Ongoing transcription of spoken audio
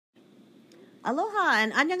Aloha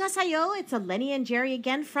and annyeonghaseyo. It's Lenny and Jerry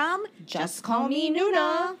again from Just Call Me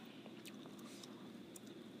Nuna.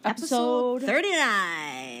 Episode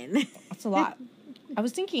 39. That's a lot. I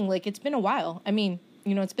was thinking, like, it's been a while. I mean,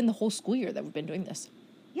 you know, it's been the whole school year that we've been doing this.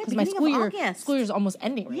 Yeah, because my school year is almost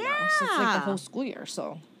ending right now. So it's like the whole school year.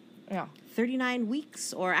 So, yeah. 39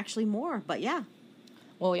 weeks or actually more, but yeah.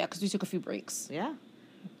 Well, yeah, because we took a few breaks. Yeah.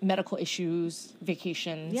 Medical issues,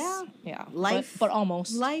 vacations. Yeah. Yeah. Life. But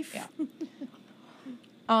almost. Life. Yeah.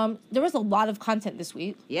 There was a lot of content this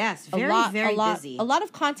week. Yes, very busy. A lot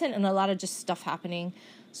of content and a lot of just stuff happening.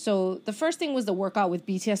 So the first thing was the workout with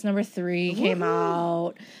BTS number 3 came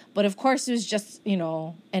out. But of course it was just, you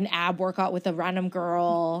know, an ab workout with a random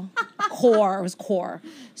girl. It was core.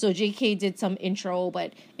 So JK did some intro,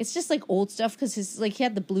 but it's just like old stuff because he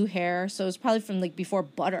had the blue hair. So it was probably from like before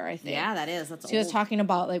Butter, I think. Yeah, that is. That's so he was talking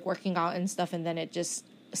about like working out and stuff, and then it just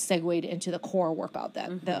segued into the core workout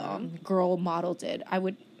that the girl model did. I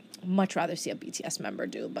would much rather see a BTS member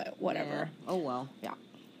do, but whatever. Yeah. Oh, well. Yeah.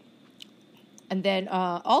 And then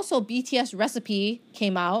also BTS Recipe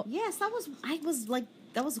came out. Yes, that was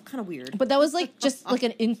kind of weird. But that was like just like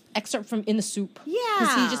an excerpt from In the Soup. Yeah.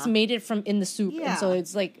 Because he just made it from In the Soup. Yeah. And so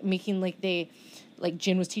it's like making like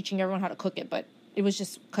Jin was teaching everyone how to cook it, but it was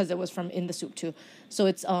just because it was from In the Soup too. So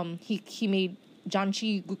it's he made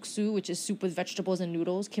janchi guksu, which is soup with vegetables and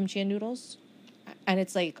noodles, kimchi and noodles. And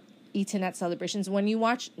it's like eaten at celebrations. When you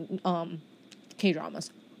watch K-dramas,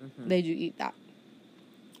 they do eat that.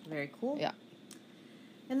 Very cool. Yeah.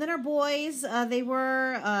 And then our boys, they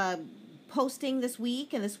were posting this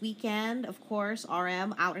week and this weekend, of course,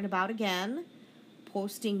 RM out and about again,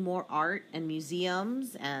 posting more art and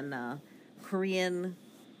museums and Korean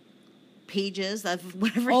pages of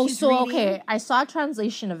whatever he's reading. Okay. I saw a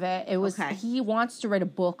translation of it. It was he wants to write a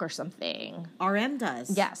book or something. RM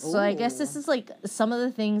does. Yes. Ooh. So I guess this is like some of the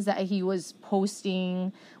things that he was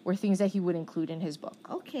posting were things that he would include in his book.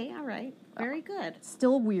 Okay, all right. Very good.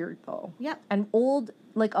 Still weird though. Yep. An old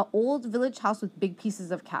village house with big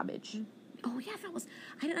pieces of cabbage. Oh yeah,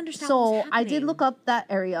 I didn't understand. So I did look up that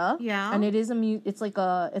area. Yeah. And it is it's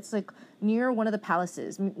like near one of the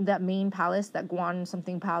palaces, that main palace, that Guan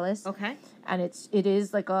something palace. Okay. And it's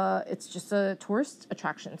just a tourist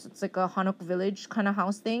attraction. So it's like a Hanok village kind of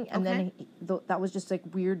house thing. And then that was just like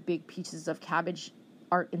weird big pieces of cabbage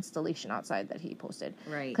art installation outside that he posted.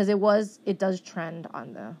 Right. Because it does trend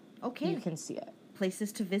on the. Okay. You can see it.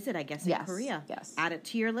 Places to visit, I guess, in Korea. Yes. Add it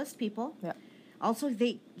to your list, people. Yeah. Also,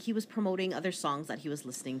 he was promoting other songs that he was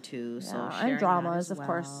listening to. Yeah, so and dramas, of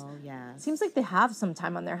course. Yeah. Seems like they have some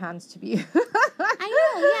time on their hands to be.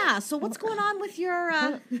 I know, yeah. So what's going on with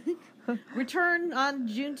your return on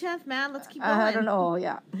June 10th, man? Let's keep going. I don't know,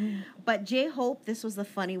 yeah. But J-Hope, this was the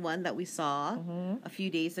funny one that we saw a few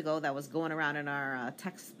days ago that was going around in our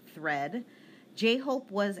text thread. J-Hope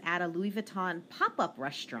was at a Louis Vuitton pop-up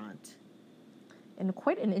restaurant. In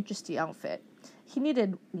quite an interesting outfit. He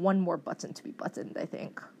needed one more button to be buttoned, I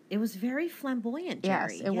think. It was very flamboyant,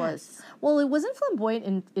 Jerry. Yes, it was. Well, it wasn't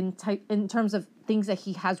flamboyant in terms of things that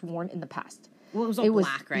he has worn in the past. Well, it was all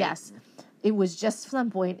black, right? Yes. It was just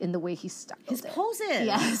flamboyant in the way he styled his poses.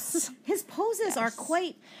 Yes. His poses are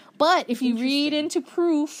quite. But if you read into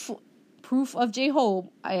proof of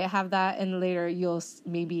J-Hope, I have that, and later you'll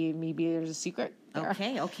maybe there's a secret there.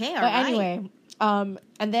 Okay, all but right. Anyway,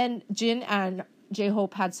 and then Jin and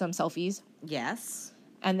J-Hope had some selfies. Yes.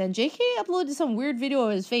 And then JK uploaded some weird video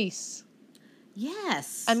of his face.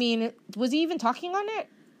 Yes. I mean, was he even talking on it?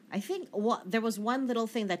 I think there was one little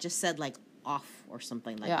thing that just said, like, off or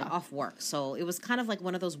something, like off work. So it was kind of like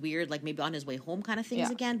one of those weird, like, maybe on his way home kind of things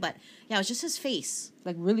again. But, yeah, it was just his face.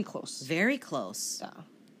 Like, really close. Very close. Yeah.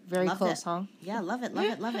 Very close, huh? Yeah, love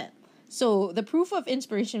it. So the proof of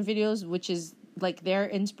inspiration videos, which is like their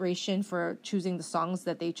inspiration for choosing the songs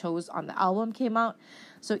that they chose on the album, came out.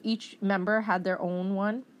 So each member had their own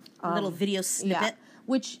one. A little video snippet. Yeah,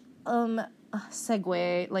 which,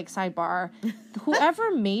 segue, like sidebar,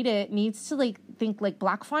 whoever made it needs to like think like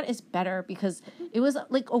black font is better because it was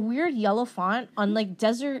like a weird yellow font on like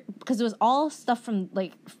desert, because it was all stuff from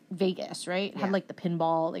like Vegas, right? It had like the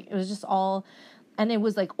pinball, like it was just all, and it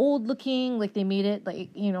was like old looking, like they made it like,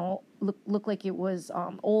 you know, look like it was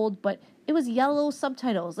old, but it was yellow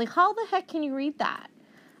subtitles. Like how the heck can you read that?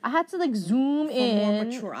 I had to like zoom in. More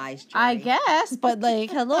mature eyes, Jerry. I guess, but like,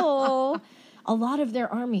 hello. A lot of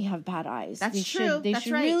their army have bad eyes. That's true. They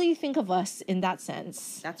should really think of us in that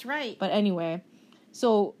sense. That's right. But anyway,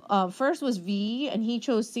 so first was V, and he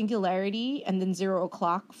chose Singularity and then 0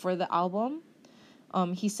 O'Clock for the album.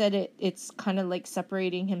 He said it's kind of like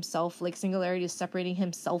separating himself, like Singularity is separating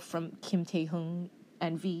himself from Kim Tae-hyung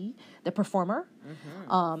and V, the performer.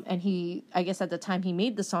 And I guess at the time he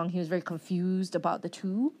made the song, he was very confused about the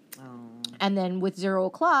two. And then with 0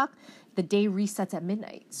 o'clock, the day resets at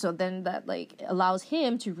midnight. So then that like allows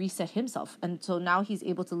him to reset himself. And so now he's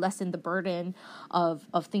able to lessen the burden of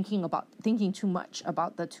thinking too much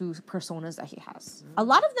about the two personas that he has. A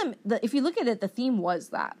lot of them, if you look at it, the theme was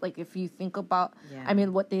that. Like if you think about, I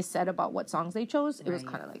mean, what they said about what songs they chose, it was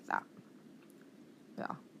kind of like that.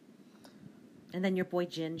 Yeah. And then your boy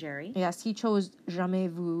Jin, Jerry. Yes, he chose Jamais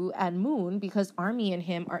Vu and Moon because Army and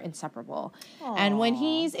him are inseparable. And when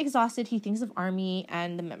he's exhausted, he thinks of Army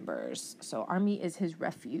and the members. So Army is his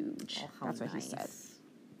refuge. That's what he said.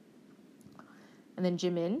 And then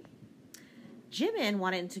Jimin. Jimin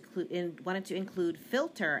wanted to include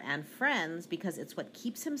Filter and Friends because it's what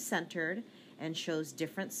keeps him centered and shows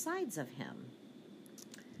different sides of him.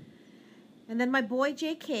 And then my boy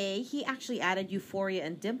JK, he actually added Euphoria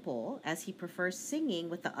and Dimple as he prefers singing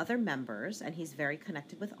with the other members and he's very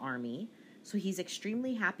connected with Army. So he's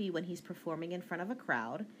extremely happy when he's performing in front of a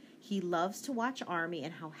crowd. He loves to watch Army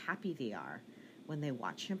and how happy they are when they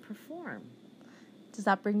watch him perform. Does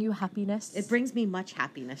that bring you happiness? It brings me much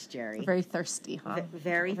happiness, Jerry. Very thirsty, huh?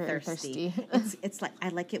 Very thirsty. It's like I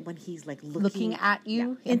like it when he's like looking at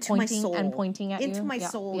you into my soul and pointing at you into my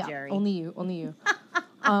soul, Jerry. Only you.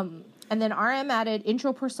 And then RM added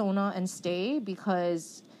intro persona and stay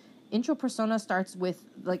because intro persona starts with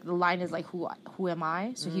like the line is like who am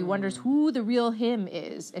I? So he wonders who the real him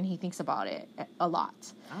is and he thinks about it a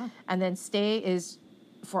lot. And then stay is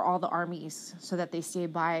for all the armies so that they stay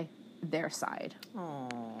by their side.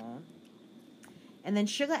 Aww. And then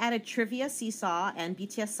Suga added Trivia Seesaw and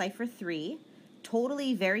BTS Cypher 3.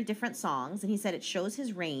 Totally very different songs. And he said it shows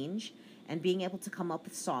his range and being able to come up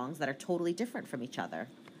with songs that are totally different from each other.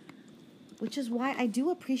 Which is why I do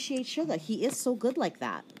appreciate Suga. He is so good like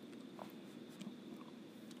that.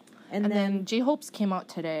 And then J-Hope's came out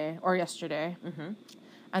today or yesterday.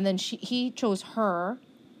 And then he chose Her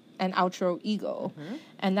and outro Ego.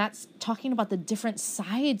 And that's talking about the different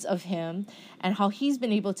sides of him and how he's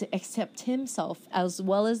been able to accept himself as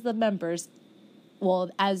well as the members. Well,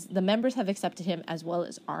 as the members have accepted him as well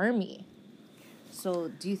as Army. So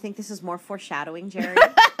do you think this is more foreshadowing, Jerry?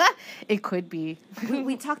 It could be.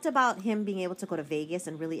 we talked about him being able to go to Vegas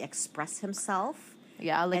and really express himself.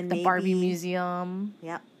 Yeah, like the Barbie Museum.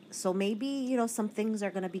 Yeah. So maybe, some things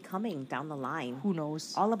are going to be coming down the line. Who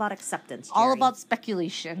knows? All about acceptance, Jerry. All about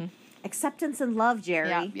speculation. Acceptance and love,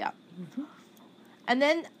 Jerry. Yeah. And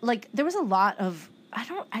then, like, there was a lot of...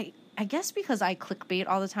 I guess because I clickbait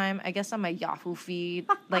all the time, I guess on my Yahoo feed,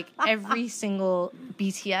 like, every single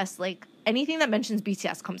BTS, like, anything that mentions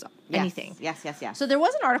BTS comes up. Yes. Anything. Yes. So there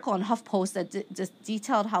was an article on HuffPost that just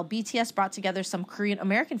detailed how BTS brought together some Korean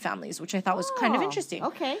American families, which I thought was kind of interesting.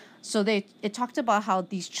 Okay. So it talked about how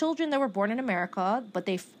these children that were born in America, but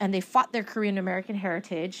they fought their Korean American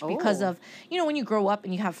heritage because of, when you grow up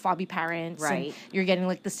and you have fobby parents, right? And you're getting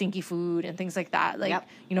like the stinky food and things like that. Like,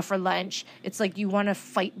 for lunch, it's like you want to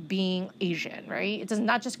fight being Asian, right? It does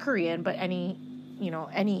not just Korean, but any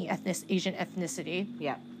Asian ethnicity.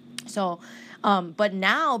 Yeah. So, but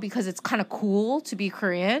now because it's kind of cool to be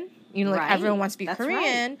Korean, everyone wants to be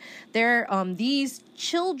Korean. Right. They're these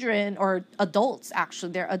children or adults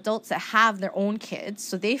actually. They're adults that have their own kids,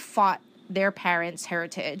 so they fought their parents'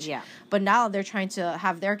 heritage. Yeah. But now they're trying to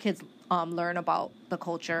have their kids learn about the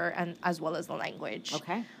culture and as well as the language.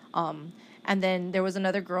 Okay. And then there was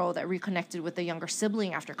another girl that reconnected with a younger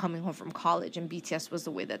sibling after coming home from college, and BTS was the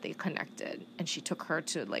way that they connected. And she took her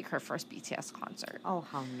to, like, her first BTS concert. Oh,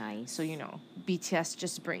 how nice. So, BTS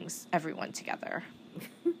just brings everyone together.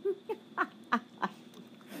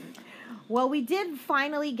 Well, we did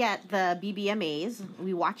finally get the BBMAs.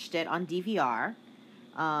 We watched it on DVR.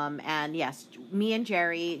 And, yes, me and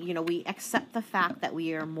Jerry, we accept the fact that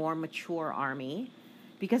we are more mature Army.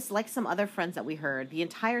 Because like some other friends that we heard, the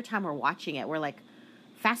entire time we're watching it, we're like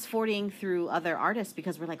fast-forwarding through other artists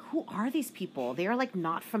because we're like, who are these people? They are like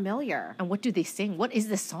not familiar. And what do they sing? What is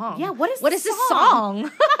this song? Yeah, what is this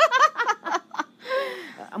song?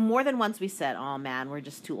 More than once we said, oh man, we're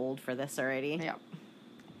just too old for this already. Yeah.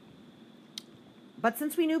 But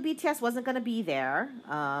since we knew BTS wasn't going to be there,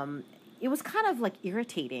 it was kind of like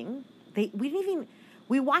irritating.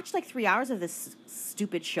 We watched like 3 hours of this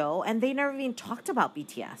stupid show, and they never even talked about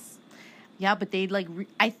BTS. Yeah, but they like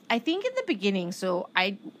I think in the beginning. So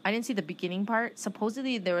I didn't see the beginning part.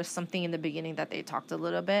 Supposedly there was something in the beginning that they talked a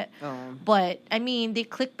little bit. Oh. But I mean, they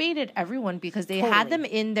clickbaited everyone because they had them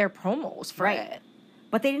in their promos for it.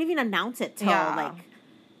 But they didn't even announce it till like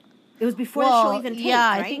It was before the show even taped, yeah,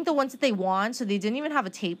 right? I think the ones that they won, so they didn't even have a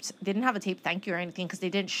taped. They didn't have a taped thank you or anything because they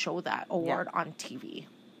didn't show that award on TV.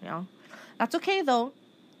 You know, that's okay though.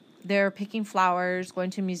 They're picking flowers, going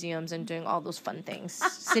to museums, and doing all those fun things.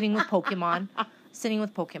 Sitting with Pokemon.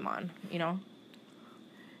 You know.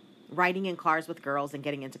 Riding in cars with girls and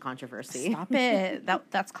getting into controversy. Stop it.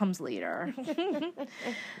 That comes later.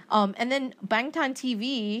 And then Bangtan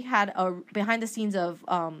TV had a behind the scenes of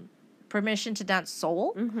Permission to Dance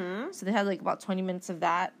Seoul. Mm-hmm. So they had like about 20 minutes of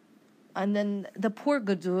that. And then the poor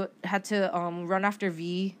Gudu had to run after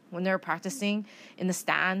V when they were practicing in the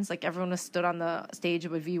stands. Like everyone was stood on the stage,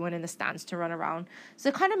 but V went in the stands to run around. So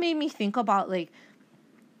it kind of made me think about like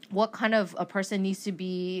what kind of a person needs to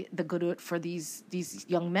be the Gurut for these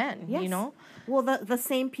young men, Yes. you know? Well, the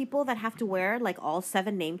same people that have to wear like all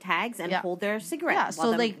 7 name tags and hold their cigarette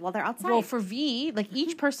while they're outside. Well, for V, like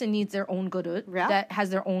each person needs their own Gurut that has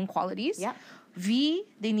their own qualities. Yeah. V,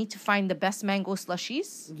 they need to find the best mango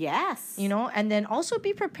slushies. Yes. You know, and then also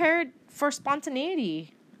be prepared for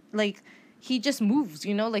spontaneity. Like, he just moves,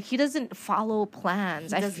 you know? Like, he doesn't follow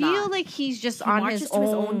plans. I feel like he's just on his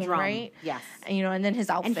own drum, right? Yes. And, you know, and then his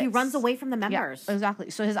outfits. And he runs away from the members. Yeah, exactly.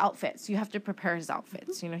 So his outfits, you have to prepare his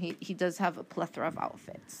outfits. You know, he does have a plethora of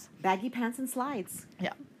outfits. Baggy pants and slides.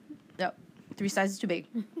 Yeah. Yep. 3 sizes too big.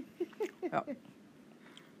 Yep.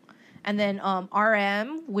 And then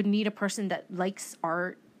RM would need a person that likes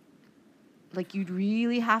art. Like, you'd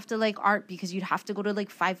really have to like art because you'd have to go to like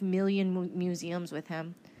 5 million museums with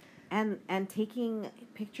him. And taking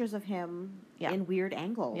pictures of him in weird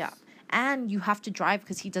angles. Yeah. And you have to drive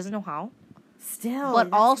because he doesn't know how. Still. But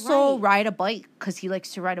also ride a bike because he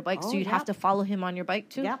likes to ride a bike. So you'd have to follow him on your bike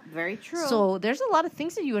too. Yeah, very true. So there's a lot of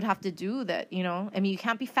things that you would have to do that, you know, I mean, you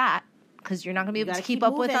can't be fat because you're not going to be able to keep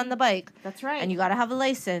up with on the bike. That's right. And you got to have a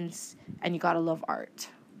license and you got to love art.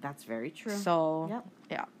 That's very true. So,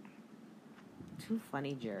 yeah. Too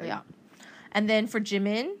funny, Jerry. Yeah. And then for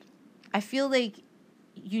Jimin, I feel like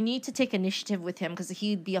you need to take initiative with him because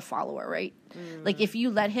he'd be a follower, right? Like, if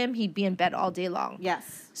you let him, he'd be in bed all day long.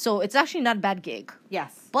 Yes. So it's actually not a bad gig.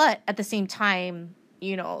 Yes. But at the same time,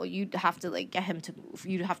 you know, you'd have to, like, get him to move.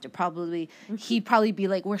 You'd have to he'd probably be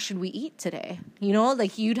like, where should we eat today? You know?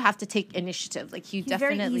 Like, you'd have to take initiative. Like, he's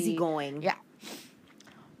definitely... very easygoing. Yeah.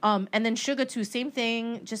 And then Suga, too, same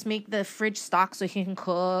thing. Just make the fridge stock so he can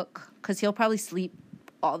cook. Because he'll probably sleep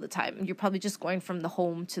all the time. You're probably just going from the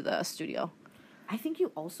home to the studio. I think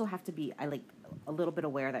you also have to be, a little bit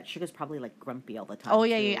aware that Sugar's probably, like, grumpy all the time. Oh,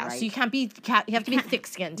 yeah. Right? So you can't be, you have to be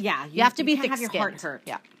thick-skinned. Yeah. You have to be thick-skinned. Have your heart hurt.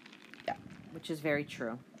 Yeah. Which is very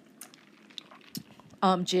true.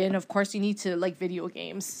 Jin, of course, you need to like video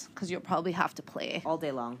games because you'll probably have to play all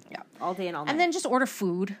day long. Yeah, all day and all night. And then just order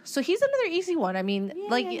food. So he's another easy one. I mean,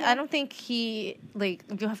 I don't think he you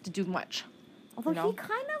have to do much. Although he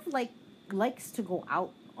kind of likes to go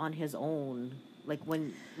out on his own. Like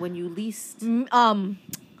when you least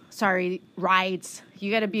rides.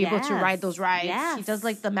 You got to be able to ride those rides. Yes. He does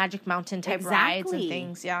like the Magic Mountain type rides and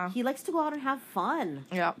things. Yeah. He likes to go out and have fun.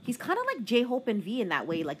 Yeah. He's kind of like J-Hope and V in that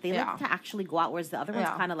way. Like they like to actually go out, whereas the other ones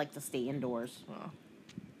kind of like to stay indoors. Yeah.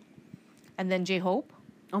 And then J-Hope.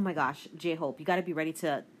 Oh my gosh, J-Hope. You got to be ready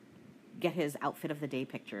to get his outfit of the day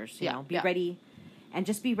pictures. You know, be ready. And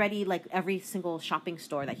just be ready like every single shopping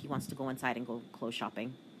store that he wants to go inside and go clothes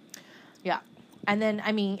shopping. Yeah. And then,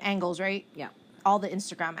 I mean, angles, right? Yeah. All the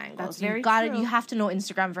Instagram angles. That's very true. You have to know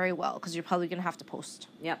Instagram very well because you're probably going to have to post.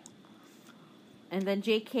 Yep. And then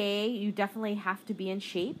JK, you definitely have to be in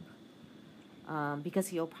shape because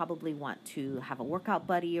he'll probably want to have a workout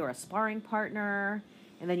buddy or a sparring partner.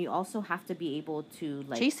 And then you also have to be able to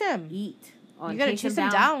like chase him, eat. You got to chase him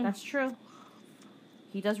down. That's true.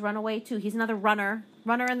 He does run away too. He's another runner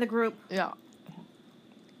in the group. Yeah.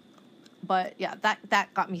 But yeah,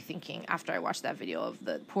 that got me thinking after I watched that video of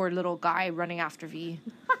the poor little guy running after V.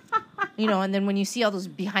 You know, and then when you see all those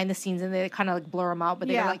behind the scenes and they kind of like blur them out, but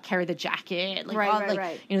they like carry the jacket, like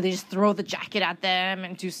right. You know, they just throw the jacket at them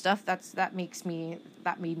and do stuff. That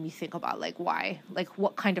made me think about like why, like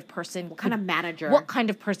what kind of person, what kind of manager,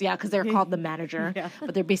 yeah, because they're called the manager,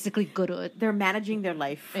 but they're basically good at. They're managing their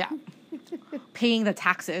life. Yeah. Paying the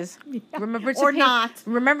taxes. Yeah. Remember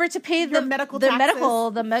to pay the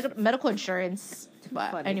medical insurance.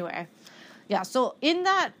 But funny. Anyway, yeah. So in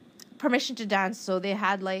that Permission to Dance, so they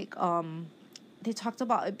had like they talked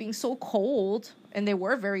about it being so cold, and they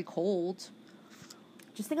were very cold.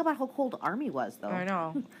 Just think about how cold Army was, though. I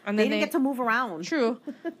know. And They then didn't get to move around. True.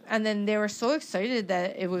 And then they were so excited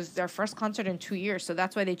that it was their first concert in 2 years, so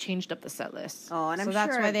that's why they changed up the set list. Oh, and I'm so sure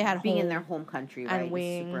that's why they had being in home their home country, and right, is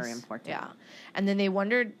wings. super important. Yeah. And then they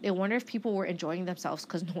wondered if people were enjoying themselves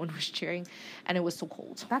because no one was cheering, and it was so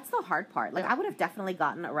cold. That's the hard part. Like, Yeah. I would have definitely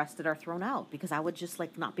gotten arrested or thrown out because I would just,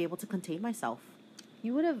 like, not be able to contain myself.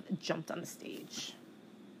 You would have jumped on the stage.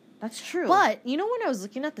 That's true. But, you know, when I was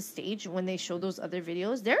looking at the stage, when they showed those other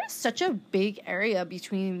videos, there is such a big area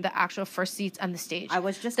between the actual first seats and the stage. I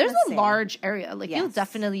was just There's gonna a say, large area. Like, Yes.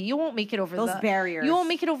 you won't make it over Those barriers. You won't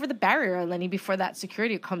make it over the barrier, Lenny, before that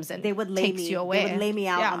security comes in. They would lay takes me- you away. they would lay me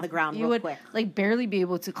out on the ground you real would, quick. like, barely be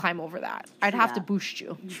able to climb over that. I'd have to that. boost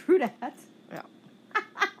you. True that. Yeah.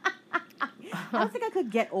 I don't think I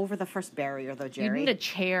could get over the first barrier, though, You Jerry. need a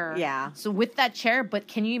chair. Yeah. So with that chair, but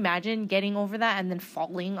can you imagine getting over that and then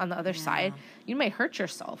falling on the other side? You might hurt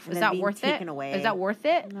yourself. And Is then that being worth taken it? away. Is that worth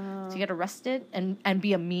it? No. To get arrested and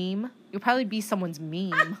be a meme? You'll probably be someone's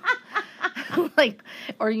meme. Like,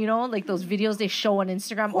 or you know, like those videos they show on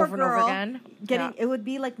Instagram Poor over and over girl. again. It would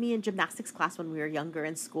be like me in gymnastics class when we were younger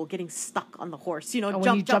in school, getting stuck on the horse. You know, And jump,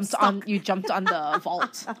 when you stuck. jumped on the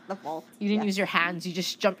vault. the vault. You didn't Yeah. use your hands. You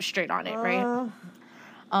just jumped straight on it, right?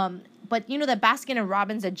 Uh, But you know that Baskin and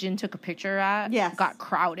Robbins that Jin took a picture at Yes. got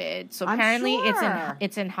crowded. So I'm apparently sure.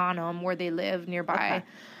 it's in Hanam where they live nearby.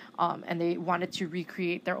 Okay. And they wanted to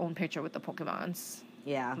recreate their own picture with the Pokemons,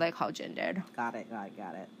 yeah. like how Jin did. Got it.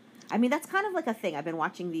 I mean, that's kind of like a thing. I've been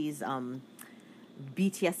watching these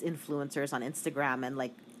BTS influencers on Instagram, and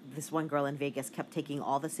like this one girl in Vegas kept taking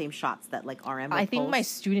all the same shots that like RM would I think my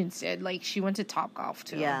post. students did. Like she went to Topgolf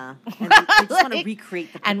too. Yeah. And they just want to Like,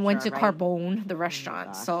 recreate the picture, and went to right? Carbone, the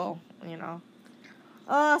restaurant. gosh. So you know,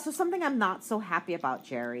 So something I'm not so happy about,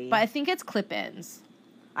 Jerry. but I think it's clip-ins.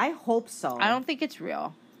 I hope so. I don't think it's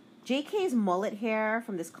real. JK's mullet hair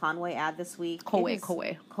from this Conway ad this week.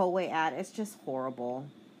 Conway ad. It's just horrible.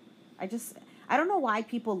 I don't know why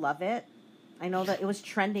people love it. I know that it was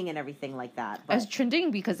trending and everything like that. It was But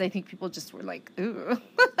trending because I think people just were like, ooh.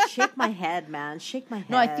 shake my head, man. Shake my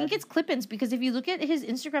head. No, I think it's clip-ins because if you look at his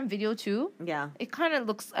Instagram video too, Yeah. it kind of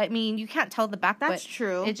looks. I mean, you can't tell the back. That's but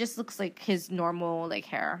true. It just looks like his normal like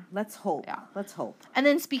hair. Let's hope. Yeah. Let's hope. And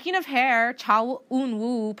then speaking of hair, Chow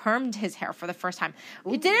Eun-woo permed his hair for the first time.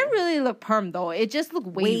 It didn't really look permed though. It just looked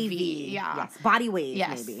wavy. Yeah. Yes. Body wave,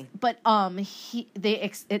 Yes, maybe. but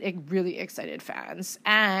it really excited fans,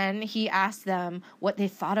 and he asked them what they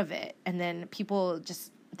thought of it, and then people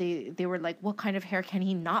just they were like, "What kind of hair can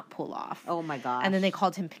he not pull off?" Oh my gosh. And then they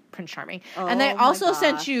called him Prince Charming. Oh and I my also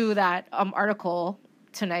sent gosh. you that article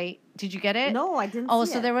tonight. Did you get it? No, I didn't Oh,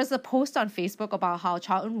 see so it. there was a post on Facebook about how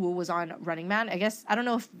Cha Eun-woo was on Running Man. I guess I don't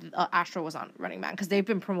know if Astro was on Running Man because they've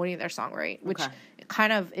been promoting their song, right? Which Okay.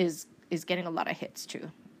 kind of is getting a lot of hits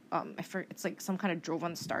too. It's like some kind of Drove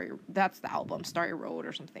on Starry. That's the album, Starry Road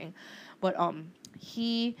or something. But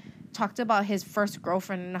he talked about his first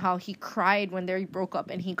girlfriend and how he cried when they broke up,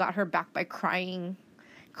 and he got her back by crying,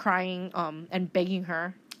 and begging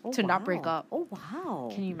her to not break wow. up. Oh wow.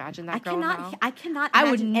 Can you imagine that I girl cannot. now? I cannot. I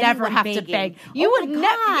would imagine never anyone have begging. to beg. You Oh would my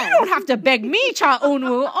never. God. You don't have to beg me, Cha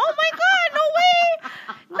Eun-woo. Oh my God, no way.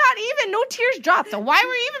 Not even. No tears dropped. So why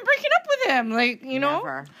were you even breaking up with him? Like you know,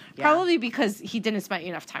 Never. Yeah. probably because he didn't spend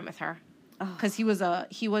enough time with her. Because he was a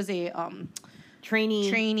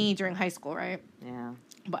trainee during high school, right? Yeah.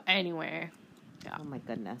 But anyway, yeah. Oh my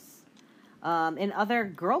goodness. In other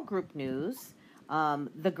girl group news,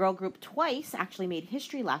 the girl group Twice actually made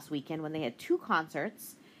history last weekend when they had 2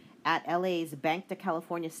 concerts at LA's Banc de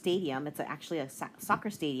California Stadium. It's actually a soccer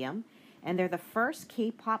stadium, and they're the first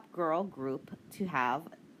K-pop girl group to have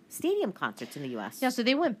stadium concerts in the U.S. Yeah, so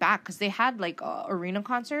they went back because they had like arena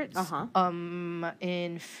concerts.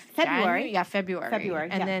 In February. February.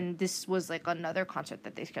 And yeah. then this was like another concert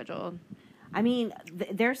that they scheduled. I mean,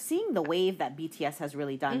 they're seeing the wave that BTS has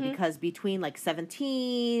really done because between like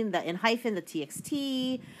 17, the ENHYPEN, the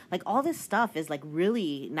TXT, like all this stuff is like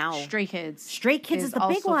really now. Stray Kids. Stray Kids is the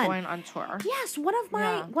also big one. going on tour. Yes, one of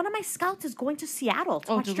my scouts is going to Seattle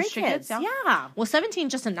to watch to Stray Kids. Yeah. Well, 17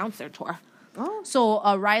 just announced their tour. Oh. So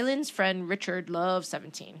Rylan's friend Richard loves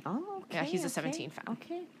 17. Oh. Okay, Yeah, he's a okay, 17 fan.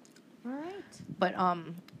 Okay. All right. But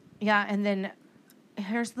yeah, and then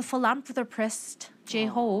here's the philanthropist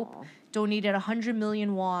J-Hope donated 100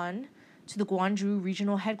 million won to the Gwangju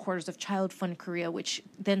regional headquarters of Child Fund Korea, which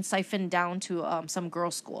then siphoned down to some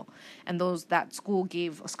girls' school, and that school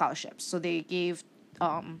gave scholarships. So they gave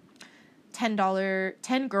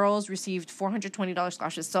 10 girls received $420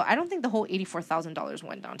 scholarships. So I don't think the whole $84,000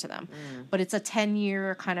 went down to them, but it's a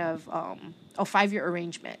 10-year kind of 5-year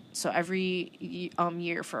arrangement. So every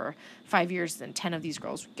year for 5 years, then 10 of these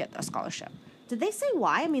girls get a scholarship. Did they say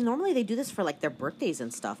why? I mean, normally they do this for like their birthdays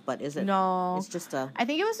and stuff, but is it? No, it's just a. I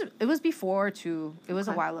think it was before too. It was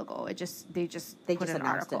Okay. a while ago. They just They put just an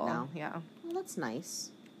announced it article. now. Yeah. Well, that's nice.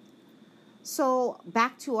 So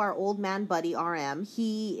back to our old man buddy RM.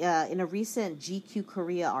 He in a recent GQ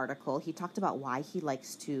Korea article, he talked about why he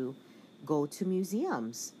likes to go to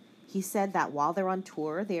museums. He said that while they're on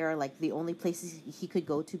tour, they are like the only places he could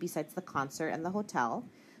go to besides the concert and the hotel.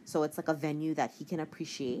 So it's like a venue that he can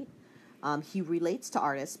appreciate. He relates to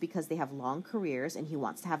artists because they have long careers and he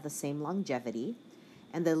wants to have the same longevity.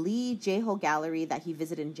 And the Lee Jae-ho Gallery that he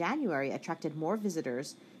visited in January attracted more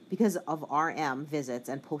visitors because of RM visits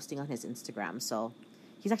and posting on his Instagram. So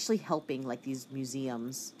he's actually helping like these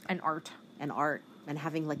museums And art. and art and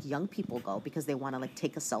having like young people go because they want to like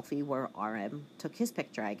take a selfie where RM took his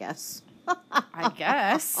picture, I guess. I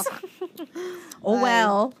guess. Oh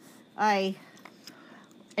well.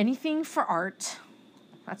 Anything for art.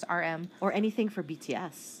 That's RM. Or anything for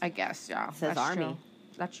BTS. I guess, yeah. Says that's Army. True.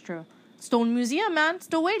 That's true. Stone Museum, man.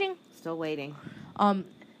 Still waiting. Still waiting.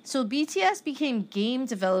 So BTS became game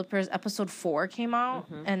developers. Episode 4 came out,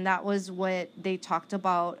 and that was what they talked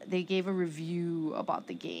about. They gave a review about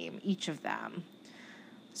the game, each of them.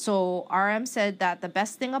 So RM said that the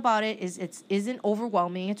best thing about it is it isn't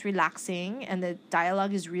overwhelming, it's relaxing, and the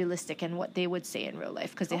dialogue is realistic and what they would say in real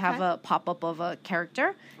life because they have a pop-up of a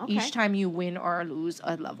character each time you win or lose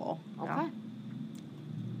a level. Okay.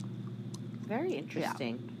 Very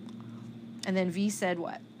interesting. And then V said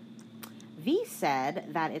what? V said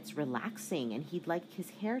that it's relaxing and he'd like his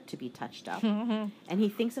hair to be touched up. And he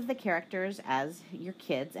thinks of the characters as your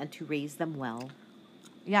kids and to raise them well.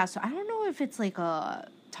 Yeah, so I don't know if it's like a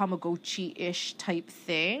Tamagotchi-ish type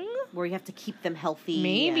thing. Where you have to keep them healthy.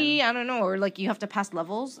 Maybe, I don't know. Or like you have to pass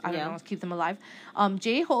levels. I don't know, to keep them alive.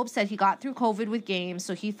 J-Hope said he got through COVID with games,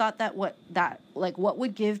 so he thought that what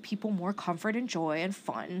would give people more comfort and joy and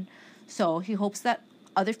fun. So he hopes that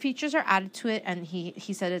other features are added to it, and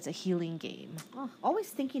he said it's a healing game. Oh, always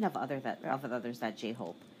thinking of others, that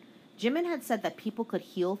J-Hope. Jimin had said that people could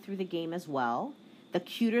heal through the game as well. The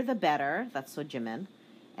cuter, the better. That's so Jimin.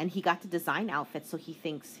 And he got to design outfits, so he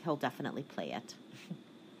thinks he'll definitely play it.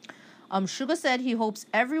 Suga said he hopes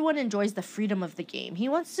everyone enjoys the freedom of the game. He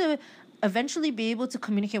wants to eventually be able to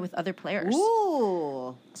communicate with other players.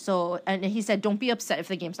 Ooh. So, and he said, don't be upset if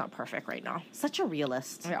the game's not perfect right now. Such a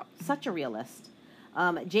realist. Yeah. Such a realist.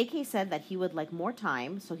 JK said that he would like more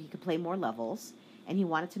time so he could play more levels. And he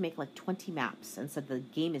wanted to make like 20 maps and said the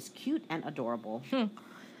game is cute and adorable.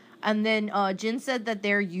 And then Jin said that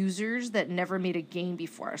they're users that never made a game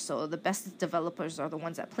before. So the best developers are the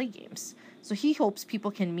ones that play games. So he hopes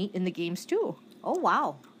people can meet in the games too. Oh,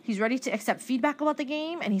 wow. He's ready to accept feedback about the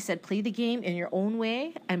game. And he said, play the game in your own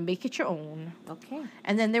way and make it your own. Okay.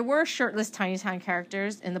 And then there were shirtless Tiny Town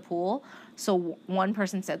characters in the pool. So one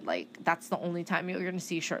person said, like, that's the only time you're going to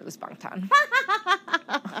see shirtless Bangtan.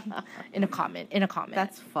 in a comment.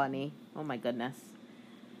 That's funny. Oh, my goodness.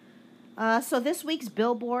 So this week's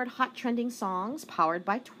Billboard Hot Trending Songs, powered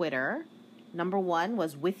by Twitter. Number 1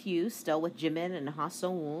 was With You, still with Jimin and Ha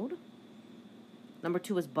Sung-woo. Number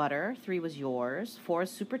 2 was Butter. 3 was Yours. 4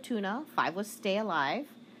 is Super Tuna. 5 was Stay Alive.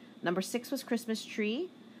 Number 6 was Christmas Tree.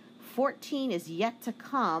 14 is Yet to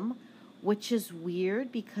Come, which is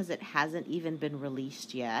weird because it hasn't even been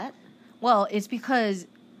released yet. Well, it's because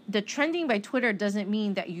the trending by Twitter doesn't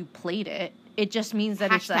mean that you played it. It just means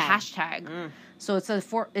that it's a hashtag. So it's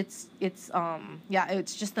it's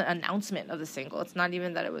just the announcement of the single. It's not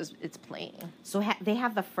even that it's playing. So they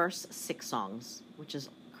have the first 6 songs, which is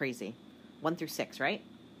crazy. 1 through 6, right?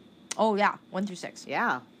 Oh yeah, 1 through 6.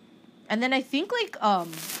 Yeah. And then I think like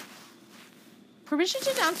Permission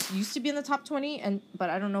to Dance used to be in the top 20, but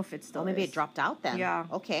I don't know if it's still. Oh, maybe it dropped out then. Yeah.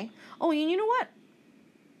 Okay. Oh, and you know what?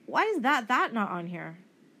 Why is that not on here?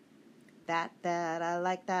 That I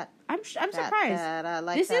like that. I'm surprised. That I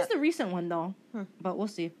like this that. is the recent one though, but we'll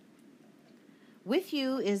see. With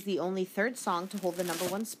You is the only third song to hold the number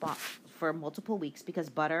 1 spot for multiple weeks because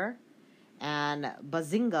Butter and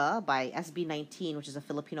Bazinga by SB19, which is a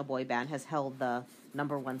Filipino boy band, has held the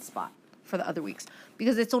number 1 spot for the other weeks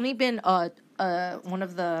because it's only been one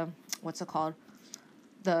of the what's it called,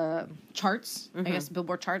 the charts, I guess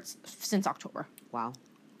Billboard charts since October. Wow.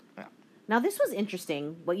 Yeah. Now this was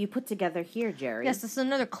interesting what you put together here, Jerry. Yes, this is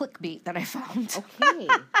another clickbait that I found. Okay.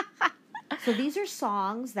 So these are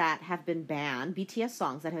songs that have been banned, BTS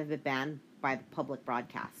songs that have been banned by the public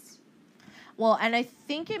broadcasts. Well, and I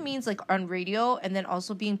think it means like on radio and then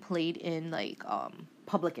also being played in like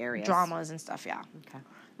Public areas. dramas and stuff. Yeah. Okay.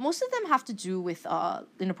 Most of them have to do with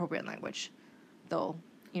inappropriate language, though.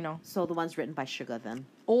 So the ones written by Suga then.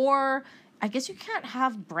 Or I guess you can't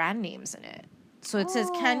have brand names in it. So it says,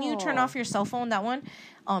 "Can you turn off your cell phone?" That one,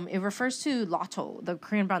 it refers to Lotto, the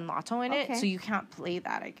Korean brand Lotto in it. Okay. So you can't play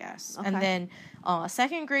that, I guess. Okay. And then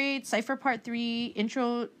second grade, Cipher Part 3,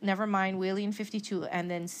 Intro, Nevermind, Wailing 52, and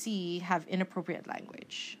then C have inappropriate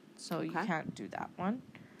language. So you Okay. can't do that one.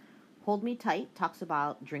 Hold Me Tight talks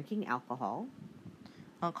about drinking alcohol.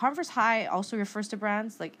 Converse High also refers to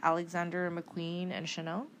brands like Alexander McQueen and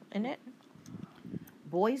Chanel in it.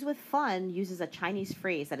 Boys with Fun uses a Chinese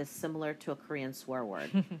phrase that is similar to a Korean swear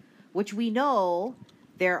word, which we know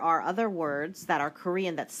there are other words that are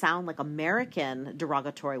Korean that sound like American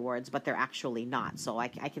derogatory words, but they're actually not. So I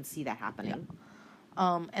can see that happening.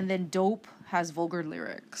 And then Dope has vulgar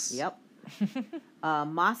lyrics. Yep.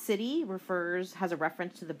 Ma City has a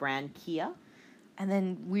reference to the brand Kia. And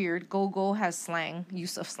then weird, Go has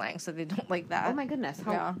use of slang, so they don't like that. Oh my goodness,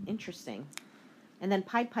 how interesting. And then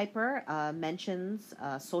Pied Piper mentions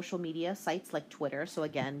social media sites like Twitter. So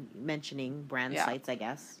again, mentioning brand sites, I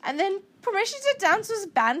guess. And then Permission to Dance was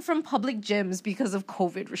banned from public gyms because of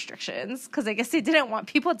COVID restrictions. Because I guess they didn't want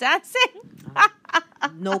people dancing.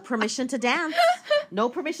 No permission to dance. No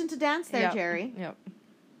permission to dance there, Jerry. Yep.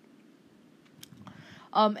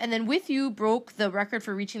 And then With You broke the record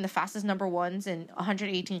for reaching the fastest number ones in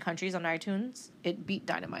 118 countries on iTunes. It beat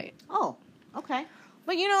Dynamite. Oh, okay.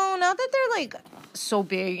 But, now that they're, like, so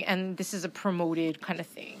big and this is a promoted kind of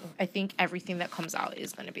thing, I think everything that comes out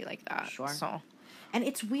is going to be like that. Sure. So. And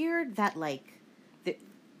it's weird that, like,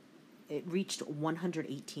 it reached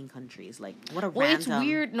 118 countries. Like, what a random... Well, it's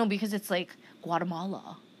weird. No, because it's, like,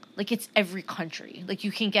 Guatemala. Like, it's every country. Like,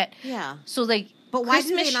 you can get... Yeah. So, like, but why do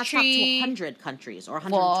Christmas they not talk to 100 countries or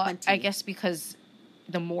 120? Well, I guess because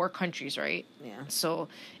the more countries, right? Yeah. So,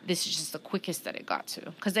 this is just the quickest that it got to.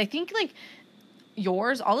 Because I think, like...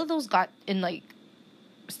 Yours, all of those got in like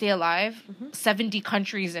Stay Alive, 70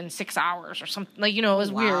 countries in 6 hours or something. Like, it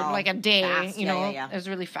was weird, like a day. Fast. It was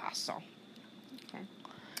really fast. So, okay.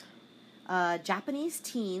 Japanese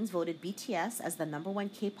teens voted BTS as the number one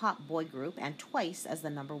K-pop boy group and twice as the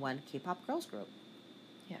number one K-pop girls group.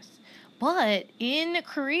 Yes, but in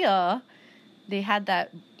Korea, they had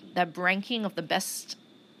that ranking of the best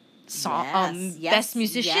song, best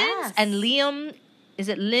musicians, and Liam. Is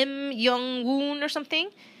it Lim Young-woon or something?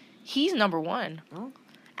 He's number one. Oh.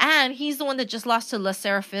 And he's the one that just lost to Le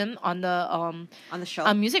Seraphim on the show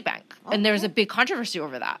on Music Bank. Okay. And there was a big controversy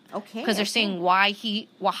over that. Okay. Because they're saying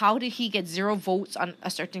how did he get 0 votes on a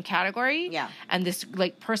certain category? Yeah. And this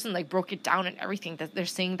like person like broke it down and everything. That they're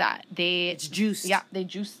saying that it's juiced. Yeah, they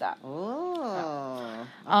juiced that. Oh.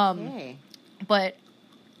 Okay. But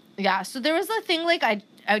yeah, so there was a thing like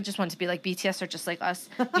I just want to be like BTS are just like us.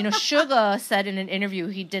 Suga said in an interview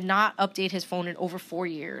he did not update his phone in over 4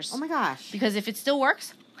 years. Oh my gosh. Because if it still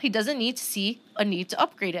works, he doesn't need to see a need to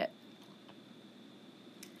upgrade it.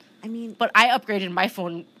 I mean... But I upgraded my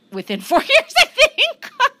phone within 4 years, I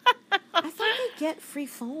think. I thought you get free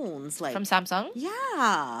phones. Like from Samsung? Yeah.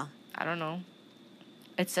 I don't know.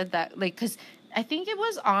 It said that, like, because... I think it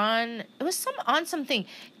was on something.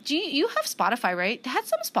 Do you have Spotify, right? They had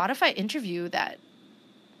some Spotify interview that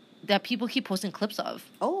people keep posting clips of.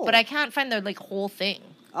 Oh. But I can't find their, like, whole thing.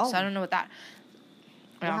 Oh. So I don't know what that...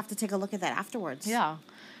 We'll have to take a look at that afterwards. Yeah.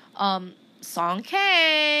 Song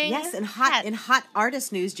Kang. Yes, in hot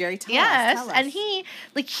artist news, Jerry, tell us. And you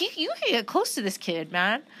can get close to this kid,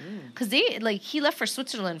 man. Because he left for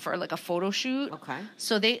Switzerland for like a photo shoot. Okay.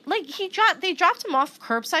 So they dropped him off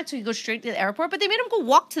curbside so he goes straight to the airport, but they made him go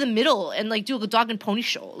walk to the middle and like do a dog and pony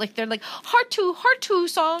show. Like they're like heart to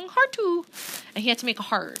song, heart to, and he had to make a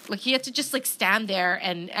heart. Like he had to just like stand there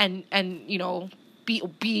and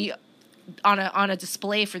be on a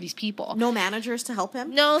display for these people. No managers to help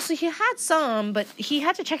him? No, so he had some, but he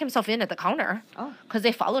had to check himself in at the counter. Oh. Because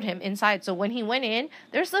they followed him inside. So when he went in,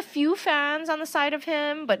 there's a few fans on the side of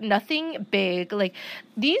him, but nothing big. Like,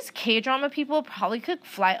 these K-drama people probably could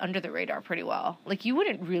fly under the radar pretty well. Like, you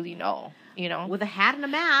wouldn't really know, With a hat and a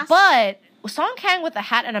mask. But Song Kang with a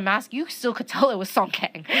hat and a mask, you still could tell it was Song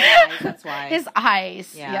Kang. His eyes, that's why. His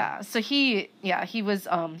eyes, yeah. So he was,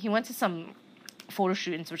 he went to some photo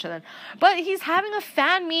shoot in Switzerland, but he's having a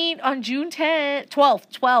fan meet on June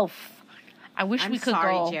 12th. I wish we could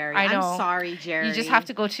go. Jerry. I know. I'm sorry, Jerry. You just have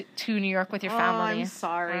to go to New York with your family. I'm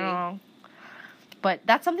sorry. I know. But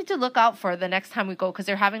that's something to look out for the next time we go because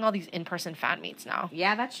they're having all these in-person fan meets now.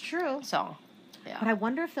 Yeah, that's true. So, Yeah. But I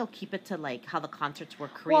wonder if they'll keep it to like how the concerts were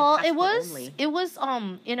Korean Well, passport it only. was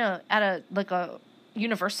at a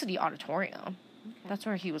university auditorium. That's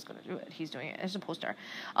where he was going to do it. He's doing it as a poster.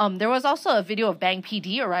 There was also a video of Bang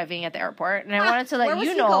PD arriving at the airport, and I wanted to let where was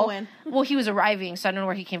you he know. going? Well, he was arriving, so I don't know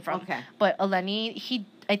where he came from. Okay. But Eleni,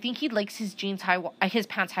 I think he likes his his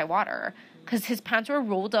pants high water, because his pants were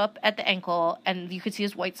rolled up at the ankle, and you could see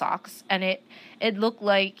his white socks, and it looked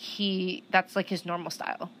like that's like his normal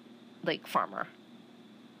style, like farmer.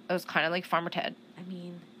 It was kind of like Farmer Ted. I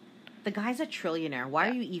mean, the guy's a trillionaire. Why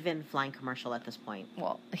are you even flying commercial at this point?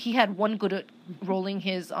 Well, he had one good at rolling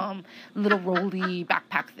his little rolly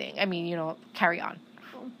backpack thing. I mean, carry on,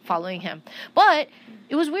 following him. But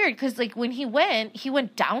it was weird because like when he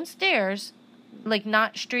went downstairs, like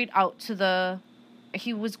not straight out to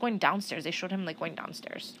he was going downstairs. They showed him like going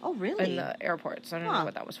downstairs. Oh, really? In the airport. So I don't know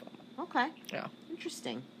what that was from. Okay. Yeah.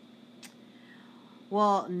 Interesting.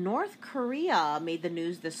 Well, North Korea made the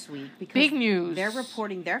news this week because Big news. They're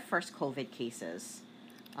reporting their first COVID cases.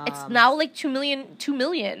 It's now like 2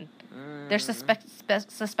 million. They're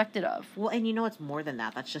suspected of. Well, and it's more than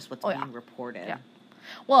that. That's just what's being reported. Yeah.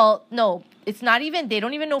 Well, no, it's not even. They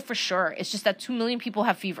don't even know for sure. It's just that 2 million people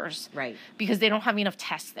have fevers, right? Because they don't have enough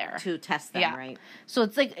tests there to test them, right? So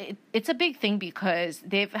it's like it's a big thing because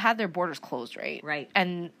they've had their borders closed, right? Right.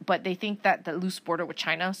 But they think that the loose border with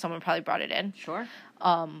China, someone probably brought it in. Sure.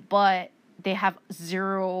 But they have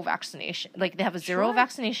zero vaccination. Like they have a zero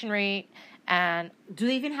vaccination rate. And do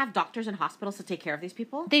they even have doctors and hospitals to take care of these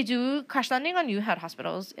people? They do. Crash Landing on You had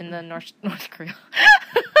hospitals in the North Korea.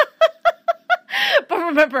 But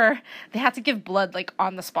remember, they had to give blood like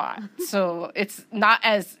on the spot. So it's not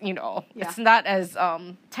as, it's not as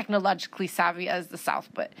technologically savvy as the South.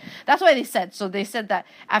 But that's why they said. So they said that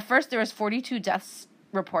at first there was 42 deaths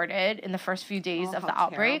reported in the first few days of the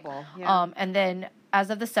outbreak. Yeah. And then as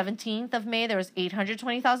of the 17th of May, there was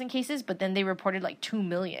 820,000 cases, but then they reported like 2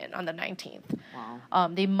 million on the 19th. Wow.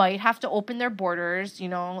 They might have to open their borders.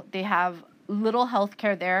 They have little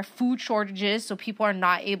healthcare there, food shortages, so people are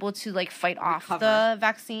not able to like fight off the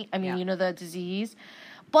vaccine. I mean, the disease.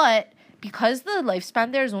 But because the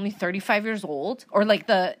lifespan there is only 35 years old, or like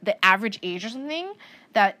the average age or something,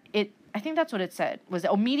 I think that's what it said, was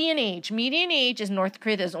median age. Median age in North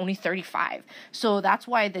Korea is only 35. So that's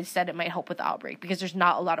why they said it might help with the outbreak, because there's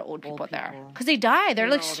not a lot of old people there. Because they die. They're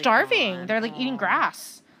like starving. They're like eating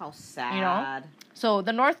grass. How sad. So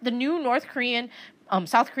the new North Korean,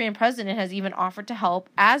 South Korean president has even offered to help,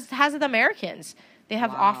 as has the Americans. They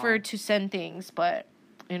have offered to send things, but,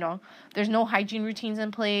 there's no hygiene routines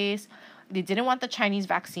in place. They didn't want the Chinese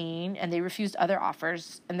vaccine, and they refused other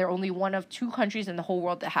offers. And they're only one of 2 countries in the whole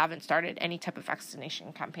world that haven't started any type of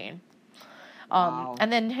vaccination campaign.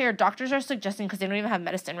 And then here, doctors are suggesting, because they don't even have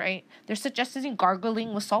medicine, right? They're suggesting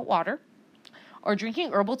gargling with salt water or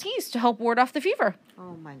drinking herbal teas to help ward off the fever.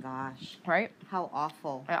 Oh, my gosh. Right? How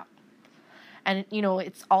awful. Yeah. And,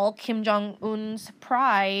 it's all Kim Jong-un's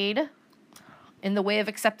pride in the way of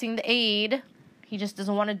accepting the aid. He just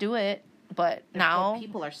doesn't want to do it. But now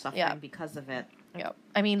people are suffering because of it. Yeah.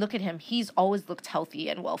 I mean, look at him. He's always looked healthy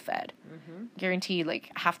and well fed. Mm-hmm. Guarantee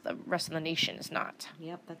like half the rest of the nation is not.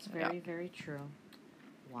 Yep, that's very, very true.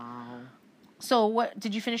 Wow. So what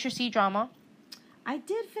did you finish your C drama? I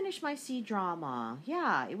did finish my C drama.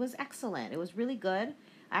 Yeah, it was excellent. It was really good.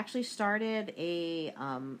 I actually started a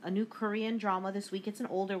new Korean drama this week. It's an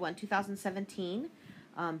older one, 2017.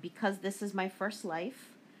 Because This Is My First Life.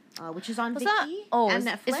 Which is on Viki and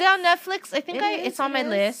Netflix. Is it on Netflix? I think it's on my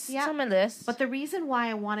list. Yeah. It's on my list. But the reason why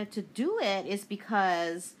I wanted to do it is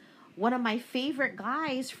because one of my favorite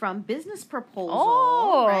guys from Business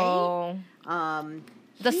Proposal, right?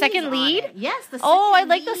 The second lead? Yes, the second lead. Oh, I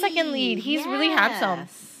like the second lead. He's really handsome.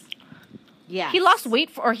 Yeah. He lost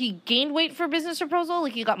weight he gained weight for Business Proposal.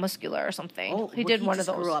 Like he got muscular or something. Oh, he did one of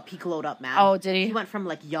those. Grew up. He glowed up, man. Oh, did he? He went from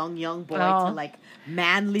like young boy to like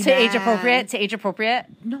manly to age appropriate.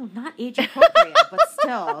 No, not age appropriate, but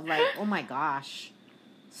still like, oh my gosh.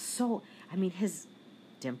 So, I mean, his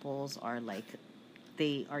dimples are like,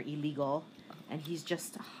 they are illegal, and he's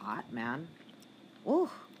just hot, man.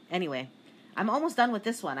 Oh, anyway, I'm almost done with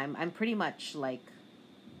this one. I'm pretty much like,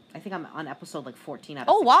 I think I'm on episode like 14 out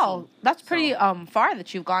of 16. Oh, wow. That's pretty far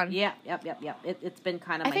that you've gone. Yeah, yep. It's been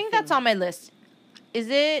kind of I think that's on my list.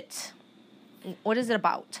 What is it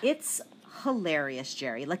about? It's hilarious,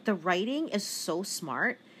 Jerry. Like, the writing is so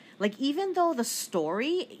smart. Like, even though the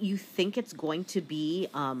story, you think it's going to be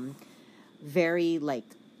very, like,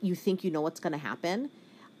 you think you know what's going to happen,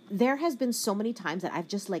 there has been so many times that I've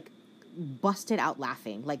just, like, busted out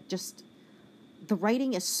laughing. Like, just, the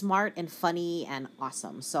writing is smart and funny and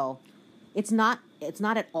awesome. So, it's not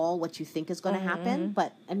at all what you think is going to happen,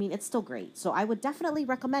 but I mean, it's still great. So I would definitely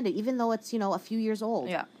recommend it, even though it's, a few years old.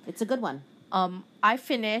 Yeah. It's a good one. I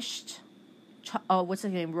finished, what's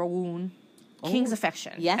his name? Rowoon. King's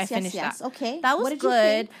Affection. Yes, I finished yes. that. Okay. That was What did you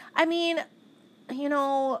good. think? I mean,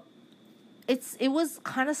 it was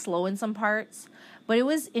kind of slow in some parts, but it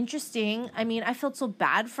was interesting. I mean, I felt so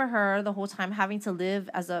bad for her the whole time having to live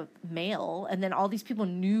as a male, and then all these people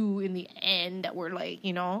knew in the end that were like,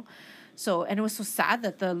 so, and it was so sad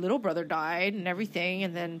that the little brother died and everything,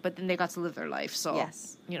 but then they got to live their life. So,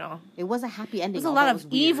 Yes. It It was a happy ending. was a although lot it was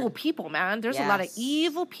of weird. evil people, man. There's a lot of Yes.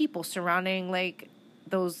 evil people surrounding like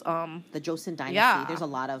those The Joseon dynasty. yeah, There's a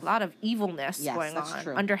lot of evilness Yes, going that's on,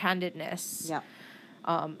 true. underhandedness. Yeah.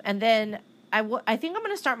 And then I think I'm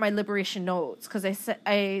gonna start my Liberation Notes because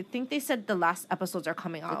I think they said the last episodes are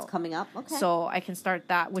coming out. It's coming up. Okay. So I can start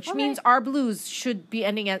that, which All means right. Our Blues should be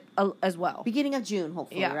ending as well. Beginning of June,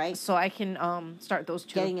 hopefully, Yeah, right? so I can start those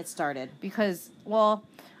two Getting it started. because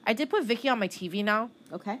I did put Vicky on my TV now,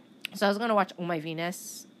 Okay. so I was gonna watch Oh My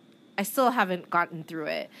Venus. I still haven't gotten through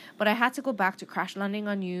it, but I had to go back to Crash Landing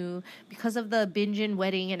on You because of the binging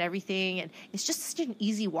wedding and everything, and it's just such an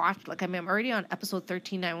easy watch. Like I'm already on episode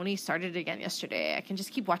 13. I only started it again yesterday. I can just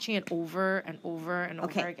keep watching it over and over and over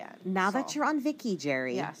Okay. again. Now that So, you're on Vicky,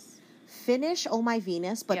 Jerry, yes, finish Oh My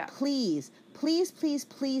Venus, but Yeah. please, please, please,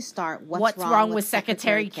 please start what's wrong with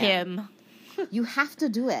Secretary Kim? You have to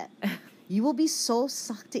do it. You will be so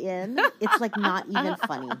sucked in. It's like not even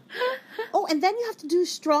funny. Oh, and then you have to do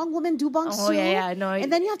Strong Woman Do Bong Oh Soo. yeah, I know. And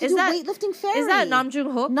then you have to Is do that- Weightlifting Fairy. Is that Nam Jung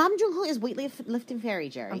Hook? Nam Jung Ho is Weightlifting Fairy,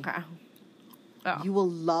 Jerry. Okay. Oh. You will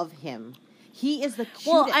love him. He is the cutest.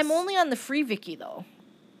 Well, I'm only on the free Vicky though.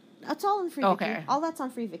 That's all on Free Okay. Vicky. All that's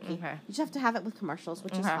on Free Vicky. Okay. You just have to have it with commercials,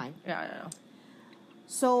 which is Okay. fine. Yeah, I know.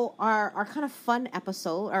 So our kind of fun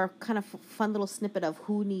episode, our kind of fun little snippet of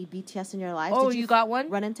who need BTS in your lives. Oh, Did you got one?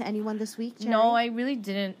 Run into anyone this week, Jerry? No, I really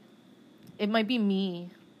didn't. It might be me.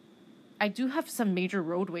 I do have some major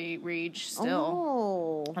roadway rage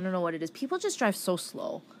still. Oh. I don't know what it is. People just drive so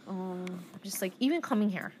slow. I'm just like, even coming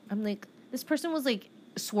here, I'm like, this person was like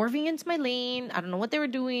swerving into my lane. I don't know what they were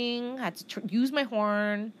doing. I had to use my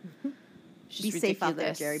horn. It's just Be safe out there,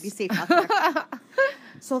 ridiculous. Jerry. Be safe out there.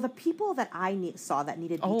 So the people that I saw that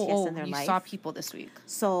needed BTS in their you life. saw people this week.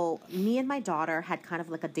 So me and my daughter had kind of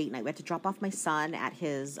like a date night. We had to drop off my son at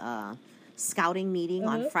his scouting meeting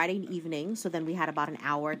on Friday evening. So then we had about an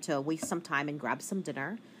hour to waste some time and grab some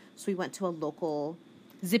dinner. So we went to a local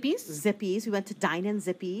Zippies? Zippies. We went to Dine In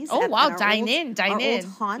Zippies. Oh, at wow. our Dine old- in. our old in.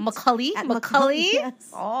 haunt Macaulay? at Macaulay?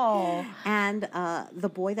 Yes. Oh. And the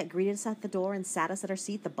boy that greeted us at the door and sat us at our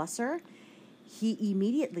seat, the busser, he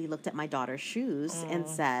immediately looked at my daughter's shoes and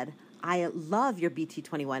said, I love your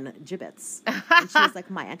BT21 gibbets. And she was like,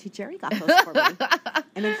 my Auntie Jerry got those for me.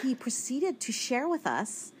 And then he proceeded to share with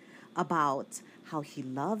us about how he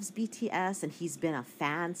loves BTS and he's been a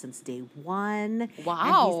fan since day one.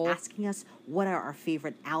 Wow. And he's asking us what are our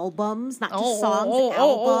favorite albums, not just Oh, songs, oh,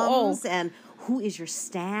 oh, oh, albums, and who is your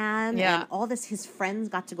stan, Yeah. and all this. His friends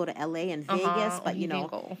got to go to LA and Vegas, Uh-huh. but He you know,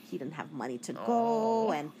 didn't go. he didn't have money to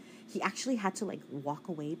go, and he actually had to like walk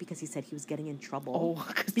away because he said he was getting in trouble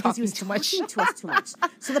Oh, 'cause because he was talking too much. talking to us too much.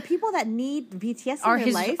 So the people that need BTS in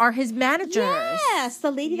their life Are his managers. yes,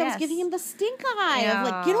 the lady that was Yes. giving him the stink eye of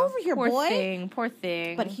like, get over here, poor boy. Poor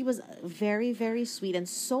thing. But he was very, very sweet and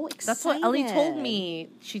so excited. That's what Ellie told me.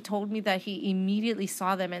 She told me that he immediately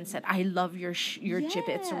saw them and said, "I love your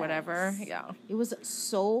gibbets" or whatever. Yes. Yeah. It was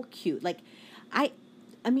so cute. Like, I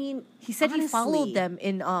mean, He said he followed honestly, them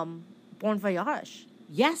in Bon Voyage.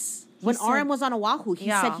 Yes. When said- RM was on Oahu, he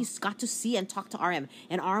Yeah. said he got to see and talk to RM.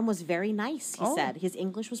 And RM was very nice, he Oh. said. His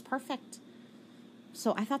English was perfect.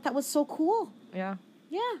 So I thought that was so cool. Yeah.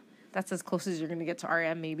 Yeah. That's as close as you're gonna get to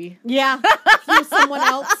RM, maybe. Yeah. Here's someone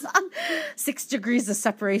else. 6 degrees of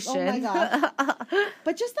separation. Oh my God.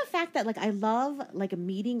 But just the fact that, like, I love, like,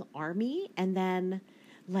 meeting Army and then,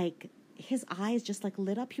 like, his eyes just, like,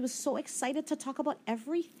 lit up. He was so excited to talk about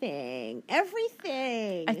everything.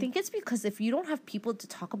 Everything. I think it's because if you don't have people to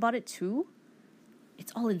talk about it to,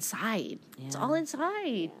 it's all inside. It's Yeah. all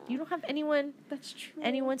inside. You don't have anyone that's true.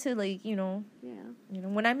 to like, Yeah.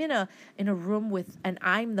 when I'm in a room with and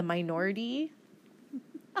I'm the minority,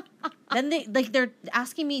 then they're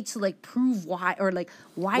asking me to like prove why or like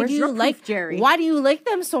why Where's do your you proof, like Jerry? why do you like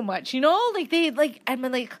them so much? You know, like they like I'm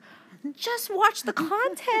like just watch the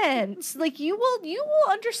content. Like you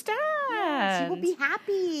will understand. She will be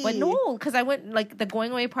happy. But no, because I went like the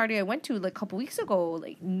going away party I went to like a couple weeks ago.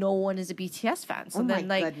 Like no one is a BTS fan. So Oh my then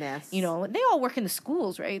like goodness. you know they all work in the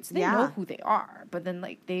schools, right? So they Yeah. know who they are. But then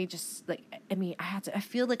like they just like I mean I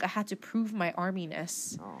feel like I had to prove my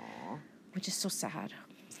arminess. Aw. which is so sad.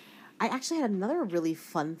 I actually had another really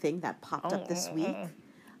fun thing that popped up this week.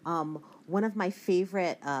 One of my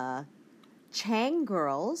favorite Chang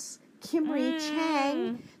girls, Kimri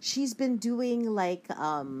Chang, she's been doing like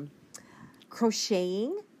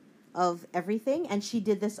crocheting of everything, and she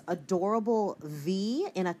did this adorable V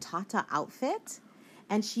in a Tata outfit,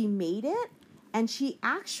 and she made it, and she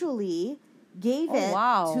actually gave it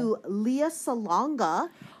to Leah Salonga,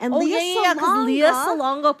 and because Leah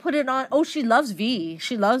Salonga put it on. Oh, she loves V.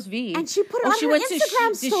 She loves V, and she put it on her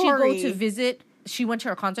Instagram story. Did she go to visit? She went to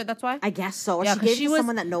her concert. That's why. I guess so. Or she gave it to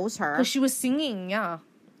someone that knows her because she was singing. Yeah.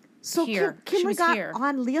 So Kimberly got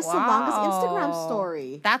on Leah Salonga's Instagram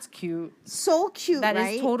story. That's cute. So cute, right?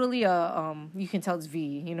 That is totally a you can tell it's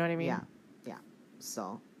V. You know what I mean? Yeah.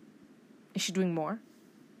 So, is she doing more?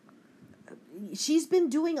 She's been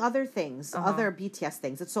doing other things, other BTS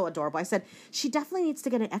things. It's so adorable. I said she definitely needs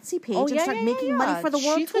to get an Etsy page and start making money for the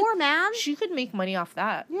world tour, man. She could make money off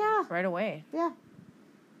that. Yeah, right away. Yeah.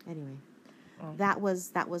 Anyway, that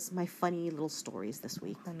was my funny little stories this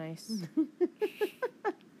week. Oh, nice.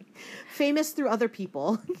 Famous through other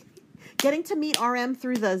people. Getting to meet RM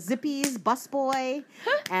through the Zippies busboy,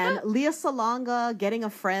 and Leah Salonga getting a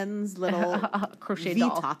friend's little crochet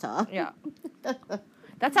doll. Tata. Yeah.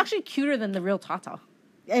 That's actually cuter than the real Tata.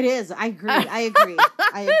 It is. I agree.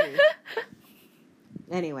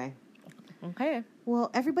 Anyway. Okay.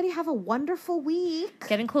 Well, everybody have a wonderful week.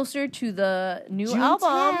 Getting closer to the new June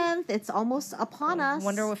album. 10th. It's almost upon us.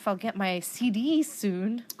 Wonder if I'll get my CD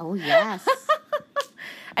soon. Oh, yes.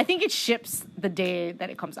 I think it ships the day that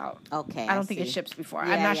it comes out. Okay. I don't think it ships before.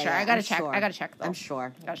 I'm not sure. I gotta check. I gotta check though. I'm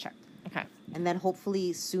sure. Gotta check. Okay. And then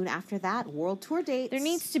hopefully soon after that, world tour dates. There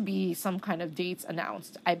needs to be some kind of dates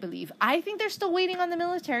announced, I believe. I think they're still waiting on the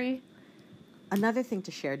military. Another thing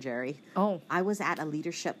to share, Jerry. Oh. I was at a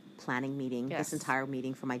leadership planning meeting, this entire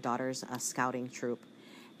meeting for my daughter's scouting troop.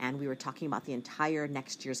 And we were talking about the entire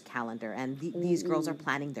next year's calendar. And these girls are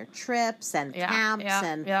planning their trips and camps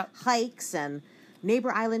and hikes and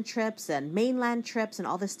neighbor island trips and mainland trips and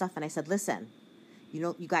all this stuff. And I said, listen,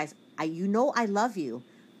 you guys, I love you.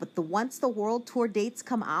 But once the world tour dates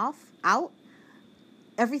come out,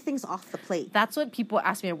 everything's off the plate. That's what people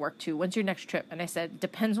ask me at work too. When's your next trip? And I said,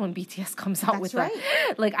 depends when BTS comes out with right.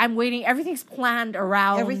 that. Like, I'm waiting. Everything's planned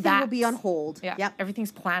around Everything will be on hold. Yeah. Yep.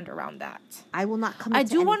 Everything's planned around that. I will not come. I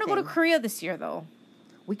do want to go to Korea this year, though.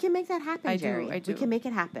 We can make that happen, Jerry. I do. We can make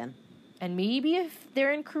it happen. And maybe if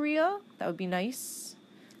they're in Korea, that would be nice.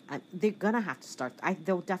 They're gonna have to start.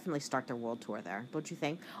 They'll definitely start their world tour there, don't you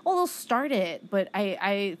think? Oh, they'll start it, but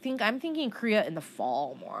I'm thinking Korea in the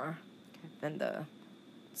fall more than the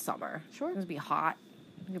summer. Sure, it's gonna be hot.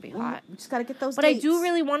 It's gonna be hot. We just gotta get those. But dates. I do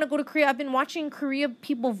really want to go to Korea. I've been watching Korea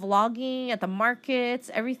people vlogging at the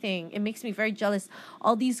markets, everything. It makes me very jealous.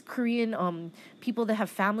 All these Korean people that have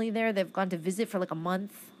family there, they've gone to visit for like a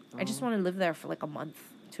month. I just want to live there for like a month,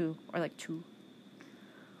 two.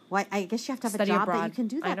 Well, I guess you have to have Study a job abroad. that you can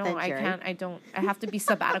do that. I know. I can't. I don't. I have to be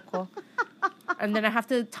sabbatical, and then I have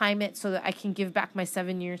to time it so that I can give back my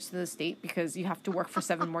 7 years to the state because you have to work for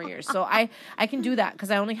 7 more years. So I can do that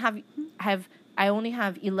because I only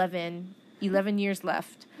have 11 years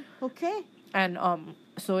left. Okay. And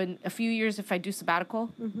so in a few years, if I do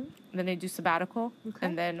sabbatical, then I do sabbatical,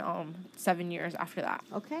 and then 7 years after that,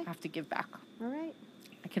 I have to give back. All right.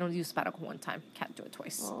 I can only do sabbatical one time. Can't do it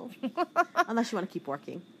twice. Oh. Unless you want to keep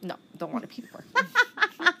working. No, don't want to keep working.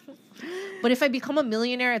 But if I become a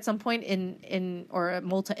millionaire at some point or a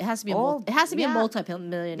multi, it has to be a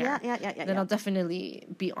multi-millionaire. Yeah. Then I'll definitely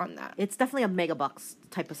be on that. It's definitely a mega bucks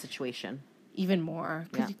type of situation. Even more,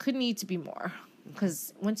 because you could need to be more.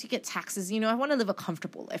 Because once you get taxes, I want to live a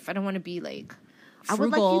comfortable life. I don't want to be like. Frugal. I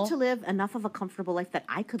would like you to live enough of a comfortable life that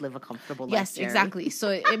I could live a comfortable life. Yes, exactly. So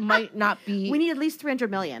it might not be. We need at least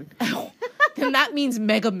 300 million. Then that means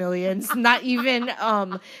mega millions. Not even.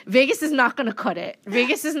 Vegas is not going to cut it.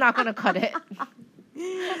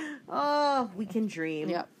 Oh, we can dream.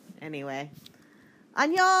 Yep. Anyway.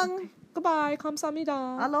 안녕. Goodbye.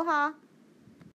 감사합니다. Aloha.